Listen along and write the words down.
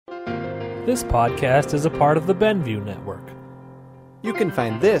This podcast is a part of the Benview Network. You can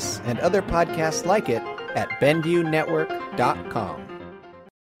find this and other podcasts like it at BenviewNetwork.com.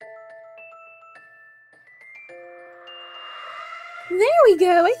 There we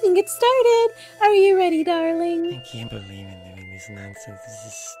go. I think it started. Are you ready, darling? I can't believe I'm doing this nonsense. This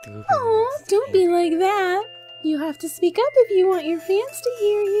is stupid. Oh, don't be like that. You have to speak up if you want your fans to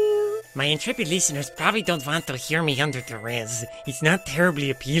hear you. My intrepid listeners probably don't want to hear me under duress. It's not terribly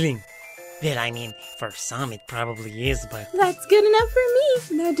appealing. Well, I mean, for some it probably is, but... That's good enough for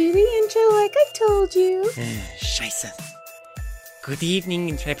me. Now do the intro like I told you. Scheisse. Good evening,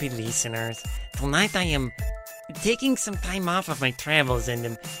 intrepid listeners. Tonight I am taking some time off of my travels and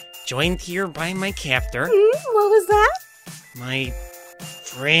am joined here by my captor. What was that? My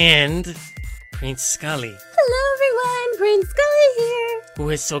friend, Prince Scully. Hello, everyone. Prince Scully here. Who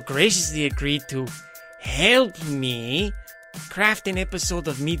has so graciously agreed to help me craft an episode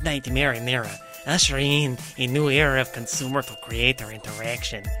of Midnight Marinara, ushering in a new era of consumer-to-creator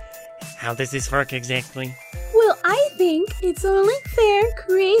interaction. How does this work exactly? Well, I think it's only fair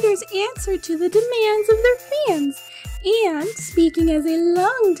creators answer to the demands of their fans. And, speaking as a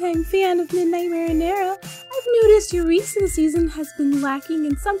longtime fan of Midnight Marinara, I've noticed your recent season has been lacking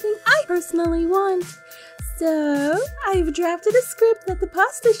in something I personally want. So, I've drafted a script that the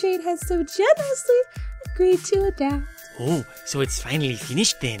Pasta Shade has so generously agreed to adapt. Oh, so it's finally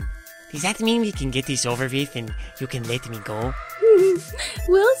finished then. Does that mean we can get this over with and you can let me go?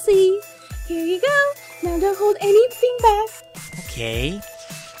 We'll see. Here you go. Now don't hold anything back. Okay.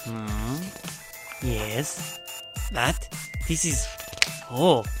 Yes. That? This is...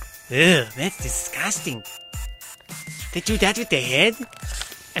 Oh. Ugh, that's disgusting. They do that with the head?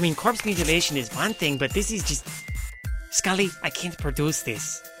 I mean, corpse mutilation is one thing, but this is just... Scully, I can't produce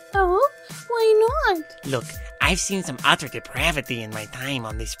this. Oh? Why not? Look, I've seen some utter depravity in my time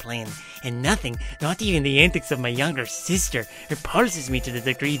on this plane, and nothing, not even the antics of my younger sister, repulses me to the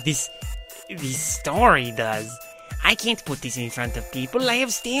degree this story does. I can't put this in front of people. I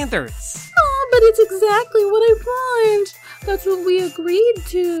have standards. Oh, but it's exactly what I want. That's what we agreed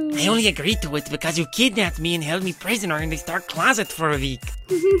to. I only agreed to it because you kidnapped me and held me prisoner in this dark closet for a week.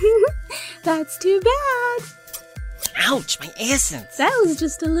 That's too bad. Ouch, my essence. That was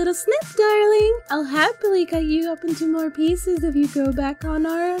just a little snip, darling. I'll happily cut you up into more pieces if you go back on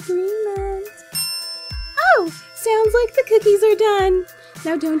our agreement. Oh, sounds like the cookies are done.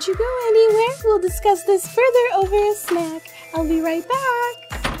 Now don't you go anywhere. We'll discuss this further over a snack. I'll be right back.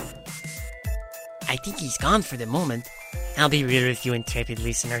 I think he's gone for the moment. I'll be real with you, intrepid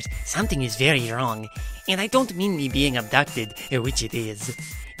listeners. Something is very wrong. And I don't mean me being abducted, which it is.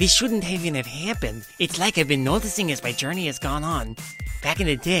 This shouldn't even have happened. It's like I've been noticing as my journey has gone on. Back in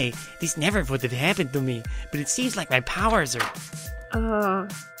the day, this never would have happened to me, but it seems like my powers are...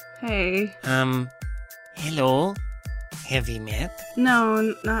 Hey. Hello? Have we met?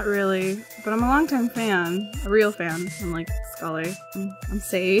 No, not really. But I'm a longtime fan. A real fan, unlike Scully. I'm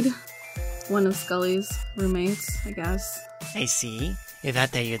Sade. One of Scully's roommates, I guess. I see.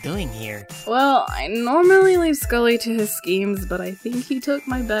 What are you doing here? Well, I normally leave Scully to his schemes, but I think he took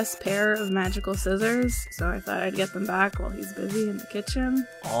my best pair of magical scissors, so I thought I'd get them back while he's busy in the kitchen.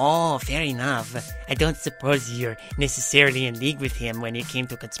 Oh, fair enough. I don't suppose you're necessarily in league with him when it came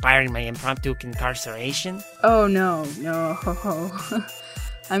to conspiring my impromptu incarceration? Oh, no.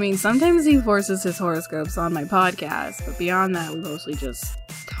 I mean, sometimes he forces his horoscopes on my podcast, but beyond that, we mostly just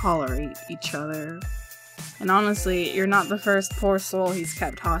tolerate each other. And honestly, you're not the first poor soul he's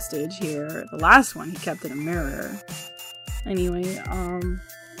kept hostage here. The last one he kept in a mirror. Anyway,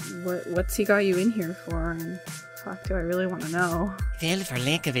 what's he got you in here for? And fuck, do I really want to know? Well, for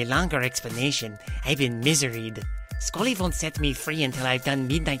lack of a longer explanation, I've been miseried. Scully won't set me free until I've done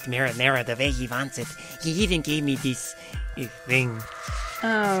Midnight Marinara the way he wants it. He even gave me this... thing.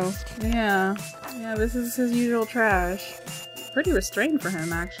 Oh, yeah. Yeah, this is his usual trash. Pretty restrained for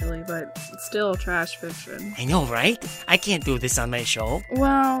him, actually, but it's still trash fiction. I know, right? I can't do this on my show.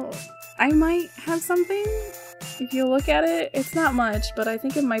 Well, I might have something. If you look at it, it's not much, but I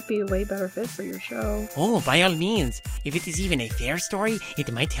think it might be a way better fit for your show. Oh, by all means. If it is even a fair story,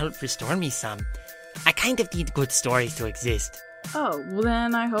 it might help restore me some. I kind of need good stories to exist. Oh, well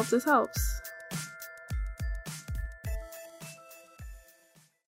then I hope this helps.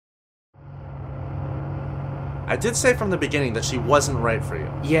 I did say from the beginning that she wasn't right for you.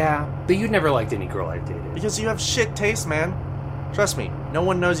 Yeah, but you never liked any girl I've dated. Because you have shit taste, man. Trust me, no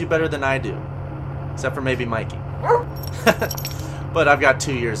one knows you better than I do. Except for maybe Mikey. But I've got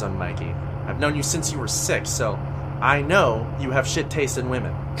 2 years on Mikey. I've known you since you were 6, so I know you have shit taste in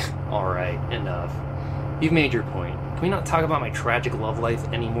women. Alright, enough. You've made your point. Can we not talk about my tragic love life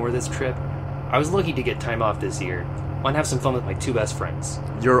anymore this trip? I was lucky to get time off this year. Want to have some fun with my two best friends.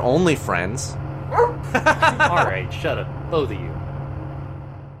 Your only friends? Alright, shut up. Both of you.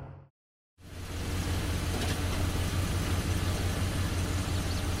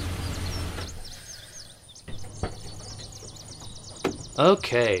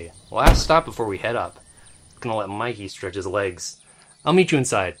 Okay, last stop before we head up. Gonna let Mikey stretch his legs. I'll meet you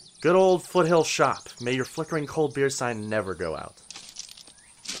inside. Good old Foothill Shop. May your flickering cold beer sign never go out.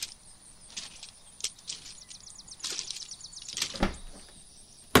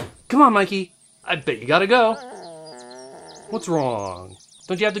 Come on, Mikey. I bet you gotta go. What's wrong?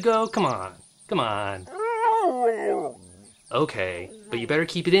 Don't you have to go? Come on. Come on. Okay, but you better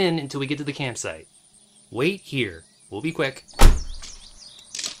keep it in until we get to the campsite. Wait here. We'll be quick.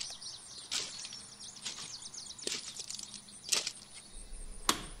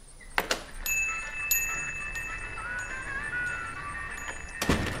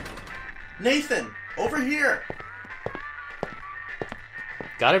 Nathan, over here!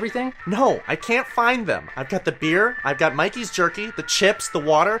 Got everything? No, I can't find them. I've got the beer, I've got Mikey's jerky, the chips, the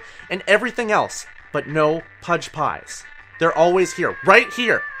water, and everything else. But no Pudge Pies. They're always here, right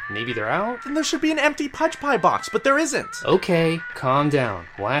here. Maybe they're out? Then there should be an empty Pudge Pie box, but there isn't. Okay, calm down.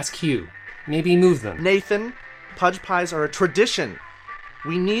 We'll ask you. Maybe move them. Nathan, Pudge Pies are a tradition.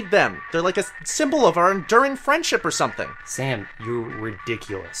 We need them. They're like a symbol of our enduring friendship or something. Sam, you're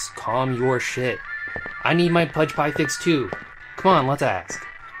ridiculous. Calm your shit. I need my Pudge Pie fix too. Come on, let's ask.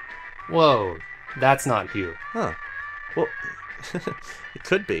 Whoa, that's not you. Huh. Well, it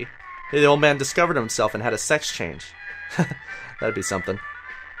could be. The old man discovered himself and had a sex change. That'd be something.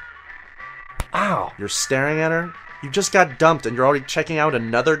 Ow! You're staring at her? You just got dumped and you're already checking out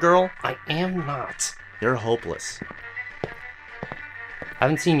another girl? I am not. You're hopeless.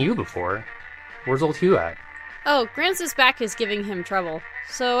 Haven't seen you before. Where's old Hugh at? Oh, Gramps' back is giving him trouble,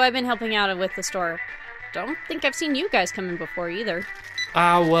 so I've been helping out with the store. Don't think I've seen you guys come in before either.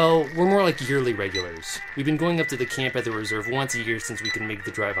 Well, we're more like yearly regulars. We've been going up to the camp at the reserve once a year since we can make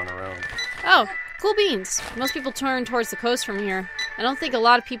the drive on our own. Oh, cool beans. Most people turn towards the coast from here. I don't think a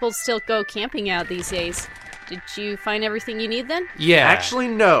lot of people still go camping out these days. Did you find everything you need then? Yeah. Actually,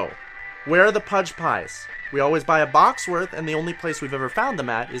 no. Where are the Pudge Pies? We always buy a box worth, and the only place we've ever found them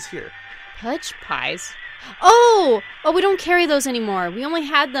at is here. Pudge Pies? Oh, we don't carry those anymore. We only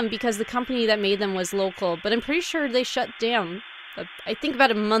had them because the company that made them was local, but I'm pretty sure they shut down, I think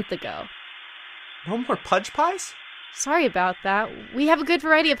about a month ago. No more Pudge Pies? Sorry about that. We have a good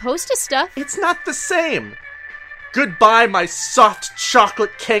variety of Hostess stuff. It's not the same! Goodbye, my soft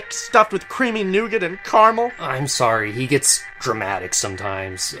chocolate cake stuffed with creamy nougat and caramel. I'm sorry, he gets dramatic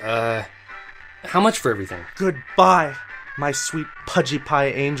sometimes. How much for everything? Goodbye, my sweet Pudgy Pie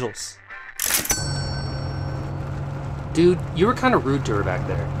angels. Dude, you were kind of rude to her back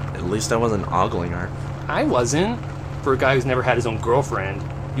there. At least I wasn't ogling her. I wasn't. For a guy who's never had his own girlfriend,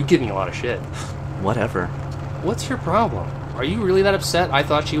 you give me a lot of shit. Whatever. What's your problem? Are you really that upset I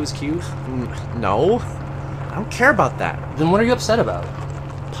thought she was cute? No. I don't care about that. Then what are you upset about?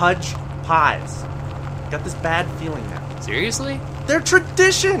 Pudge Pies. Got this bad feeling now. Seriously? They're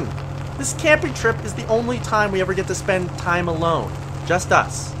tradition! This camping trip is the only time we ever get to spend time alone. Just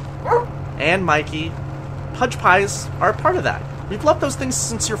us. And Mikey. Pudge Pies are a part of that. We've loved those things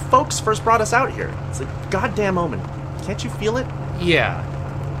since your folks first brought us out here. It's a goddamn omen. Can't you feel it? Yeah.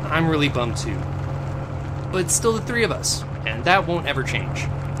 I'm really bummed too. But it's still the three of us, and that won't ever change.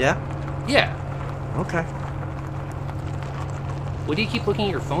 Yeah? Yeah. Okay. What do you keep looking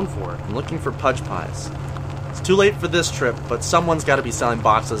at your phone for? I'm looking for Pudge Pies. It's too late for this trip, but someone's got to be selling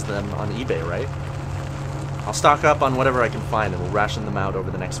boxes of them on eBay, right? I'll stock up on whatever I can find and we'll ration them out over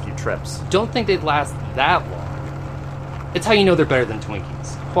the next few trips. Don't think they'd last that long. It's how you know they're better than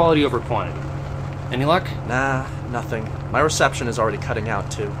Twinkies. Quality over quantity. Any luck? Nah, nothing. My reception is already cutting out,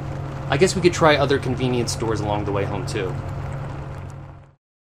 too. I guess we could try other convenience stores along the way home, too.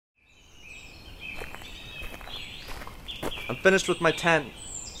 I'm finished with my tent.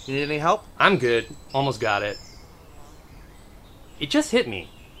 You need any help? I'm good. Almost got it. It just hit me.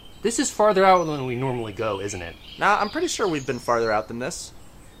 This is farther out than we normally go, isn't it? Nah, I'm pretty sure we've been farther out than this.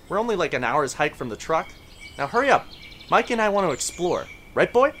 We're only like an hour's hike from the truck. Now hurry up. Mike and I want to explore.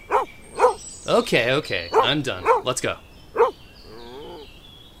 Right, boy? Okay. I'm done. Let's go.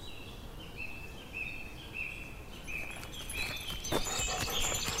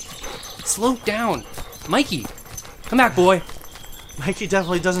 Slow down. Mikey, come back, boy. Mikey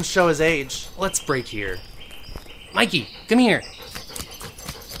definitely doesn't show his age. Let's break here. Mikey, come here.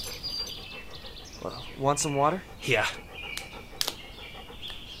 Want some water? Yeah.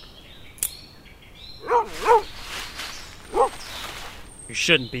 You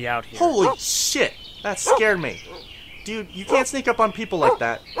shouldn't be out here. Holy shit! That scared me. Dude, you can't sneak up on people like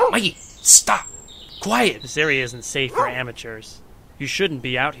that. Mikey, stop! Quiet! This area isn't safe for amateurs. You shouldn't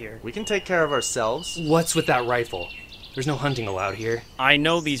be out here. We can take care of ourselves. What's with that rifle? There's no hunting allowed here. I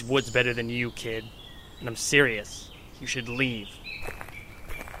know these woods better than you, kid. And I'm serious. You should leave.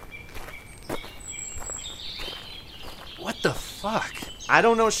 What the fuck? I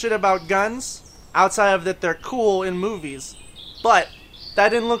don't know shit about guns, outside of that they're cool in movies. But that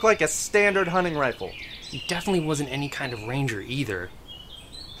didn't look like a standard hunting rifle. He definitely wasn't any kind of ranger either.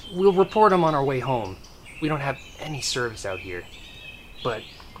 We'll report him on our way home. We don't have any service out here. But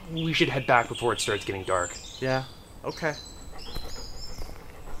we should head back before it starts getting dark. Yeah, okay.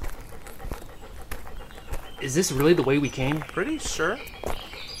 Is this really the way we came? Pretty sure.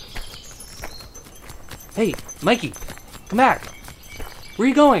 Hey, Mikey, come back. Where are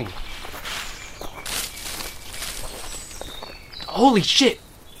you going? Holy shit!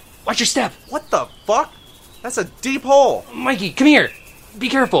 Watch your step! What the fuck? That's a deep hole. Mikey, come here! Be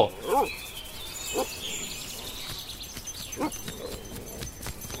careful!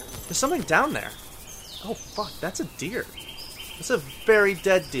 There's something down there. Oh fuck, that's a deer. It's a very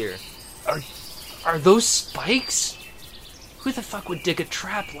dead deer. Are those spikes? Who the fuck would dig a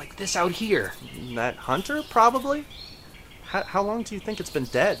trap like this out here? That hunter, probably? How long do you think it's been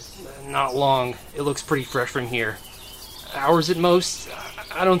dead? Not long. It looks pretty fresh from here. Hours at most.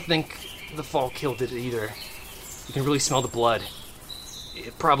 I don't think the fall killed it either. You can really smell the blood.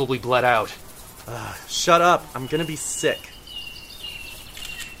 It probably bled out. Shut up. I'm gonna be sick.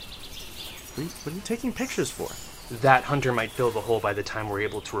 What are you taking pictures for? That hunter might fill the hole by the time we're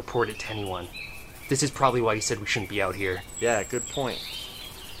able to report it to anyone. This is probably why he said we shouldn't be out here. Yeah, good point.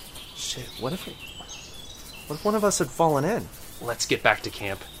 Shit, what if one of us had fallen in? Let's get back to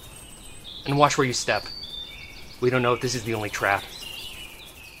camp. And watch where you step. We don't know if this is the only trap.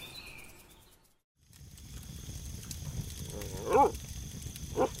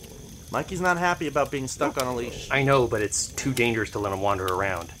 Mikey's not happy about being stuck on a leash. I know, but it's too dangerous to let him wander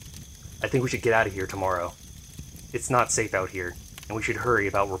around. I think we should get out of here tomorrow. It's not safe out here, and we should hurry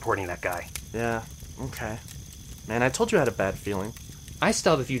about reporting that guy. Yeah, okay. Man, I told you I had a bad feeling. I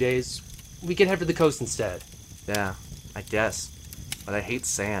still have a few days. We could head for the coast instead. Yeah, I guess. But I hate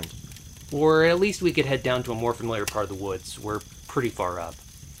sand. Or at least we could head down to a more familiar part of the woods. We're pretty far up.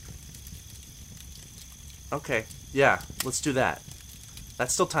 Okay, yeah, let's do that.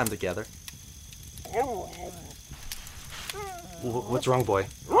 That's still time together. What's wrong, boy?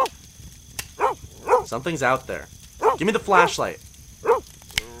 Something's out there. Give me the flashlight.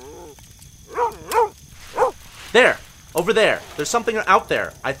 There! Over there. There's something out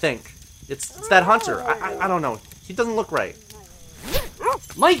there, I think. It's that hunter. I don't know. He doesn't look right.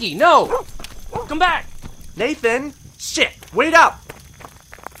 Mikey, no! Come back! Nathan! Shit! Wait up!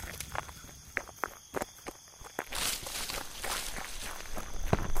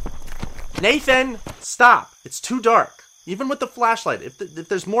 Nathan! Stop! It's too dark. Even with the flashlight, if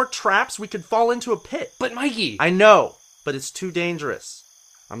there's more traps, we could fall into a pit. But Mikey! I know, but it's too dangerous.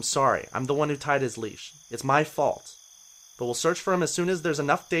 I'm sorry. I'm the one who tied his leash. It's my fault. But we'll search for him as soon as there's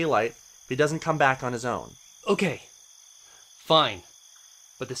enough daylight if he doesn't come back on his own. Okay. Fine.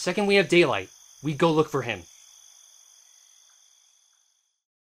 But the second we have daylight, we go look for him.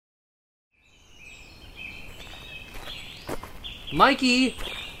 Mikey!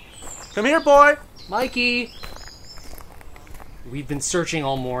 Come here, boy! Mikey! We've been searching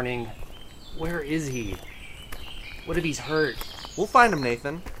all morning. Where is he? What if he's hurt? We'll find him,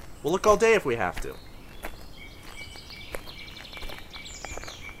 Nathan. We'll look all day if we have to.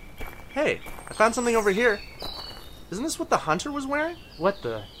 Hey, I found something over here. Isn't this what the hunter was wearing? What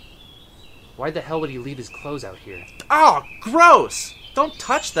the? Why the hell would he leave his clothes out here? Oh, gross! Don't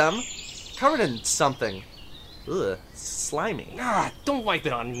touch them. Covered in something. Ugh, slimy. Ah, don't wipe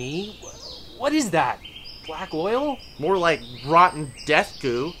it on me. What is that? Black oil? More like rotten death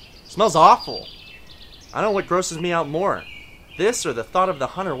goo. Smells awful. I don't know what grosses me out more. This or the thought of the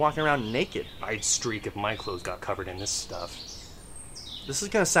hunter walking around naked. I'd streak if my clothes got covered in this stuff. This is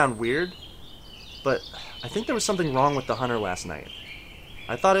gonna sound weird, but I think there was something wrong with the hunter last night.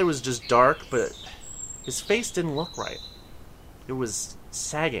 I thought it was just dark, but his face didn't look right. It was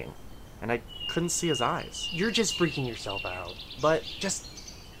sagging, and I couldn't see his eyes. You're just freaking yourself out. But Just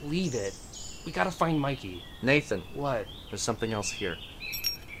leave it. We gotta find Mikey. Nathan, What? there's something else here.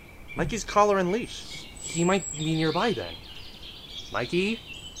 Mikey's collar and leash. He might be nearby then. Mikey?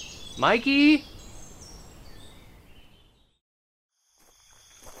 Mikey?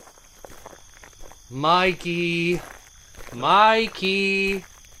 Mikey? Mikey?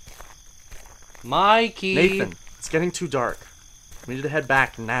 Mikey? Nathan, it's getting too dark. We need to head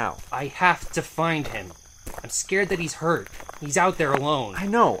back now. I have to find him. I'm scared that he's hurt. He's out there alone. I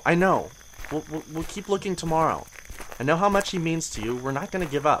know. We'll keep looking tomorrow. I know how much he means to you. We're not going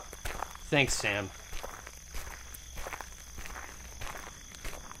to give up. Thanks, Sam.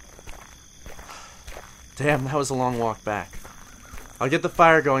 Damn, that was a long walk back. I'll get the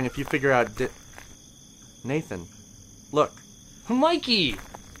fire going if you figure out Nathan, look. Mikey!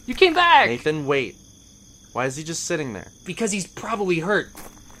 You came back! Nathan, wait. Why is he just sitting there? Because he's probably hurt.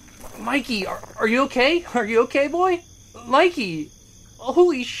 Mikey, are you okay? Are you okay, boy? Mikey!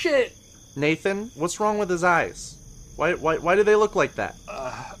 Holy shit! Nathan, what's wrong with his eyes? Why do they look like that?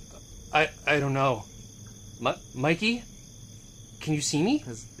 I don't know. Mikey? Can you see me?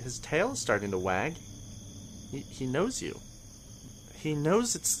 His tail is starting to wag. He knows you. He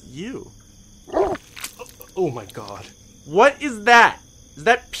knows it's you. Oh my god. What is that? Is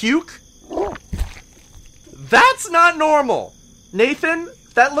that puke? That's not normal! Nathan,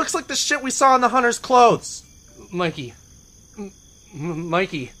 that looks like the shit we saw in the hunter's clothes. Mikey.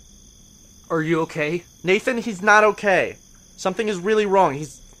 Mikey. Are you okay? Nathan, he's not okay. Something is really wrong.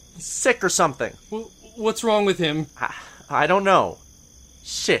 He's sick or something. What's wrong with him? I don't know.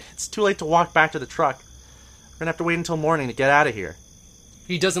 Shit, it's too late to walk back to the truck. We're gonna have to wait until morning to get out of here.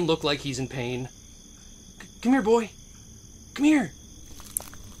 He doesn't look like he's in pain. Come here, boy. Come here.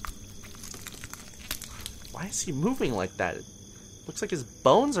 Why is he moving like that? It looks like his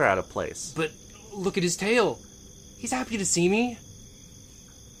bones are out of place. But look at his tail. He's happy to see me.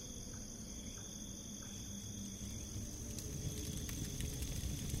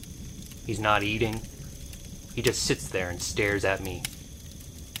 He's not eating. He just sits there and stares at me.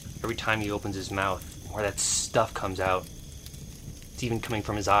 Every time he opens his mouth, more that stuff comes out. It's even coming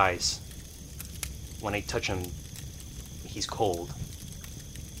from his eyes. When I touch him, he's cold.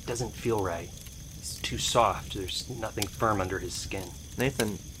 It doesn't feel right. He's too soft. There's nothing firm under his skin.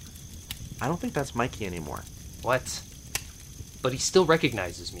 Nathan, I don't think that's Mikey anymore. What? But he still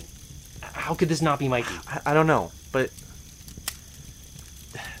recognizes me. How could this not be Mikey? I don't know, but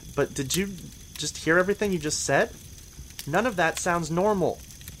did you just hear everything you just said? None of that sounds normal.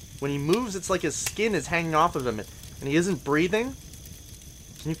 When he moves, it's like his skin is hanging off of him, and he isn't breathing.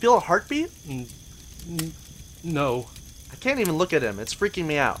 Can you feel a heartbeat? No. I can't even look at him. It's freaking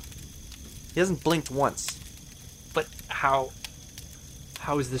me out. He hasn't blinked once. But how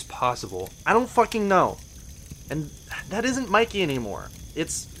is this possible? I don't fucking know. And that isn't Mikey anymore.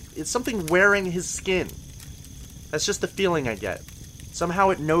 It's something wearing his skin. That's just the feeling I get. Somehow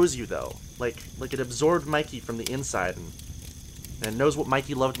it knows you, though. Like it absorbed Mikey from the inside and knows what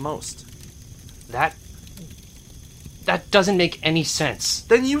Mikey loved most. That doesn't make any sense.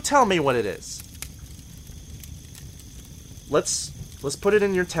 Then you tell me what it is. Let's put it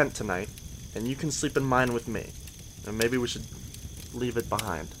in your tent tonight, and you can sleep in mine with me. And maybe we should leave it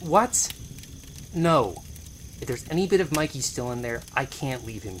behind. What? No. If there's any bit of Mikey still in there, I can't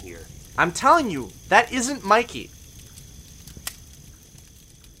leave him here. I'm telling you, that isn't Mikey.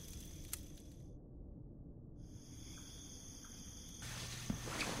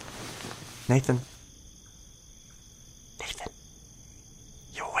 Nathan.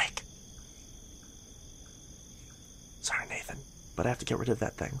 You awake? Sorry, Nathan, but I have to get rid of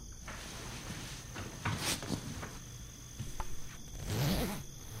that thing.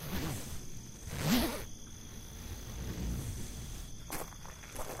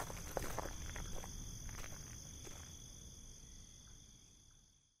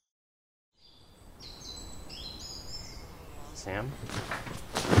 Sam?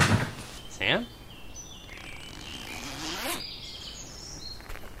 Sam?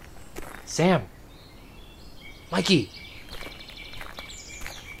 Sam! Mikey!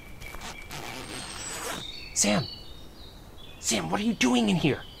 Sam! Sam, what are you doing in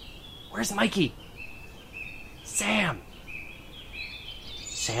here? Where's Mikey? Sam!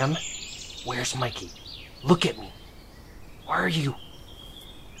 Sam? Where's Mikey? Look at me. Why do you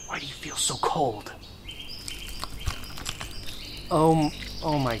feel so cold? Oh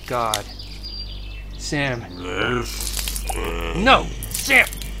my god. Sam. No! Sam!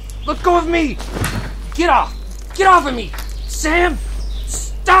 Let go of me! Get off! Get off of me! Sam!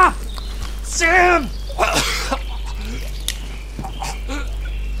 Stop! Sam!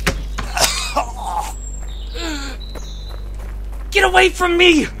 Get away from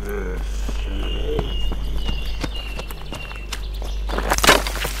me!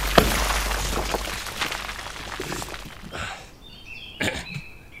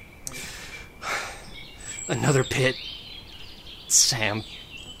 Another pit. Sam.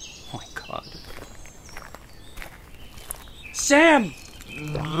 Oh my god. Sam!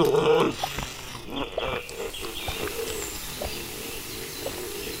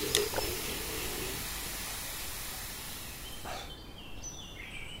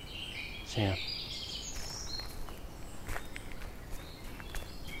 Sam.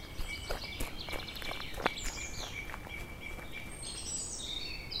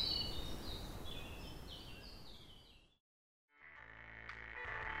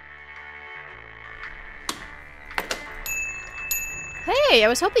 Hey, I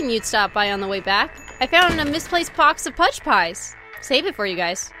was hoping you'd stop by on the way back. I found a misplaced box of Pudge Pies. Save it for you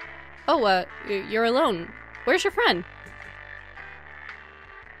guys. Oh, you're alone. Where's your friend?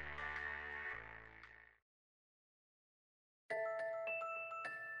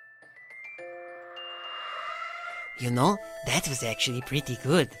 You know, that was actually pretty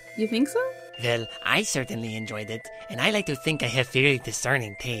good. You think so? Well, I certainly enjoyed it, and I like to think I have very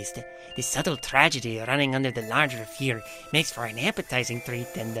discerning taste. The subtle tragedy running under the larger fear makes for an appetizing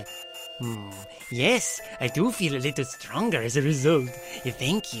treat, and... yes, I do feel a little stronger as a result.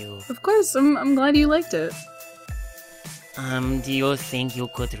 Thank you. Of course, I'm glad you liked it. Do you think you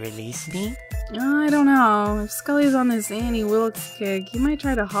could release me? I don't know. If Scully's on this Annie Wilkes kick, he might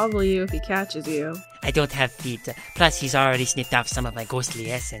try to hobble you if he catches you. I don't have feet, plus he's already sniffed off some of my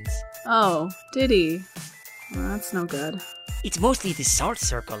ghostly essence. Oh, did he? Well, that's no good. It's mostly the salt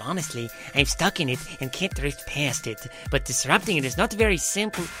circle, honestly. I'm stuck in it and can't drift past it, but disrupting it is not very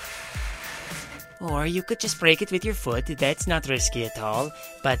simple. Or you could just break it with your foot, that's not risky at all.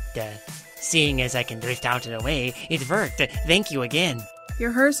 But, seeing as I can drift out and away, it worked. Thank you again.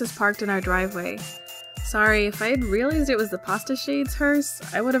 Your hearse is parked in our driveway. Sorry, if I had realized it was the Pasta Shades hearse,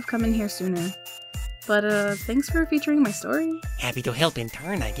 I would have come in here sooner. But, thanks for featuring my story. Happy to help in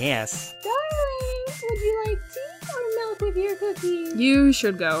turn, I guess. Darling, would you like tea or milk with your cookies? You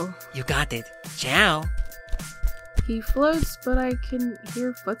should go. You got it. Ciao. He floats, but I can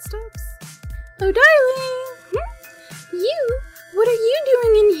hear footsteps? Oh, darling! You? What are you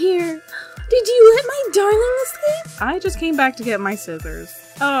doing in here? Did you let my darling escape? I just came back to get my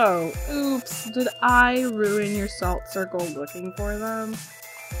scissors. Oh, oops. Did I ruin your salt circle looking for them?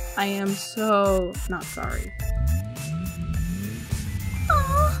 I am so not sorry.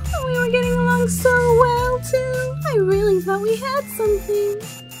 Oh, we were getting along so well, too. I really thought we had something.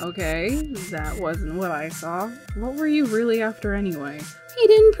 Okay, that wasn't what I saw. What were you really after anyway? He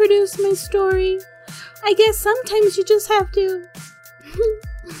didn't produce my story. I guess sometimes you just have to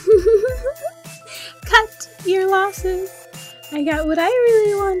cut your losses. I got what I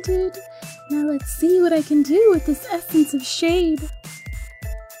really wanted. Now let's see what I can do with this essence of shade.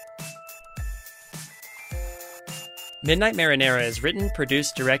 Midnight Marinera is written,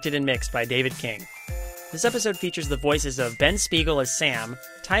 produced, directed, and mixed by David King. This episode features the voices of Ben Spiegel as Sam,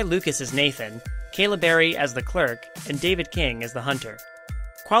 Ty Lucas as Nathan, Kayla Berry as the clerk, and David King as the hunter.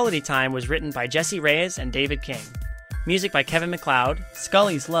 Quality Time was written by Jesse Reyes and David King. Music by Kevin MacLeod.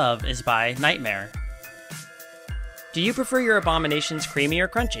 Scully's Love is by Nightmare. Do you prefer your abominations creamy or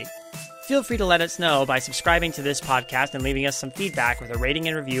crunchy? Feel free to let us know by subscribing to this podcast and leaving us some feedback with a rating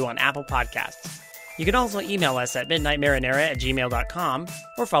and review on Apple Podcasts. You can also email us at midnightmarinera@gmail.com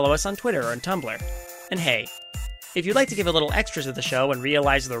or follow us on Twitter or on Tumblr. And hey, if you'd like to give a little extra to the show and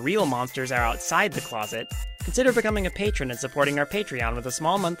realize the real monsters are outside the closet, consider becoming a patron and supporting our Patreon with a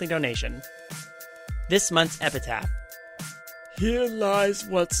small monthly donation. This month's epitaph. Here lies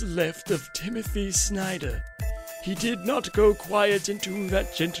what's left of Timothy Snyder. He did not go quiet into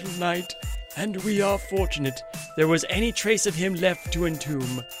that gentle night, and we are fortunate there was any trace of him left to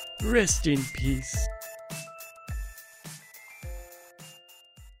entomb. Rest in peace.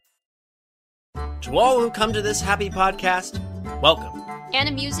 To all who come to this happy podcast, welcome.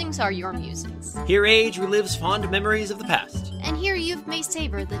 Animusings are your musings. Here age relives fond memories of the past. And here youth may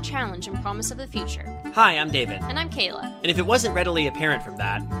savor the challenge and promise of the future. Hi, I'm David. And I'm Kayla. And if it wasn't readily apparent from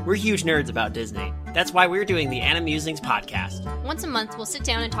that, we're huge nerds about Disney. That's why we're doing the Animusings podcast. Once a month, we'll sit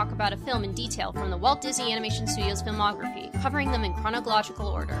down and talk about a film in detail from the Walt Disney Animation Studios filmography, covering them in chronological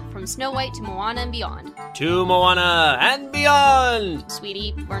order, from Snow White to Moana and beyond. To Moana and beyond!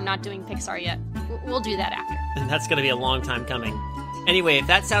 Sweetie, we're not doing Pixar yet. We'll do that after. And that's gonna be a long time coming. Anyway, if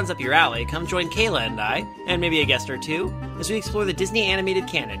that sounds up your alley, come join Kayla and I, and maybe a guest or two, as we explore the Disney animated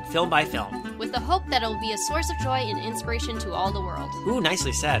canon, film by film. With the hope that it'll be a source of joy and inspiration to all the world. Ooh,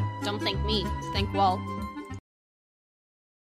 nicely said. Don't thank me, thank Walt.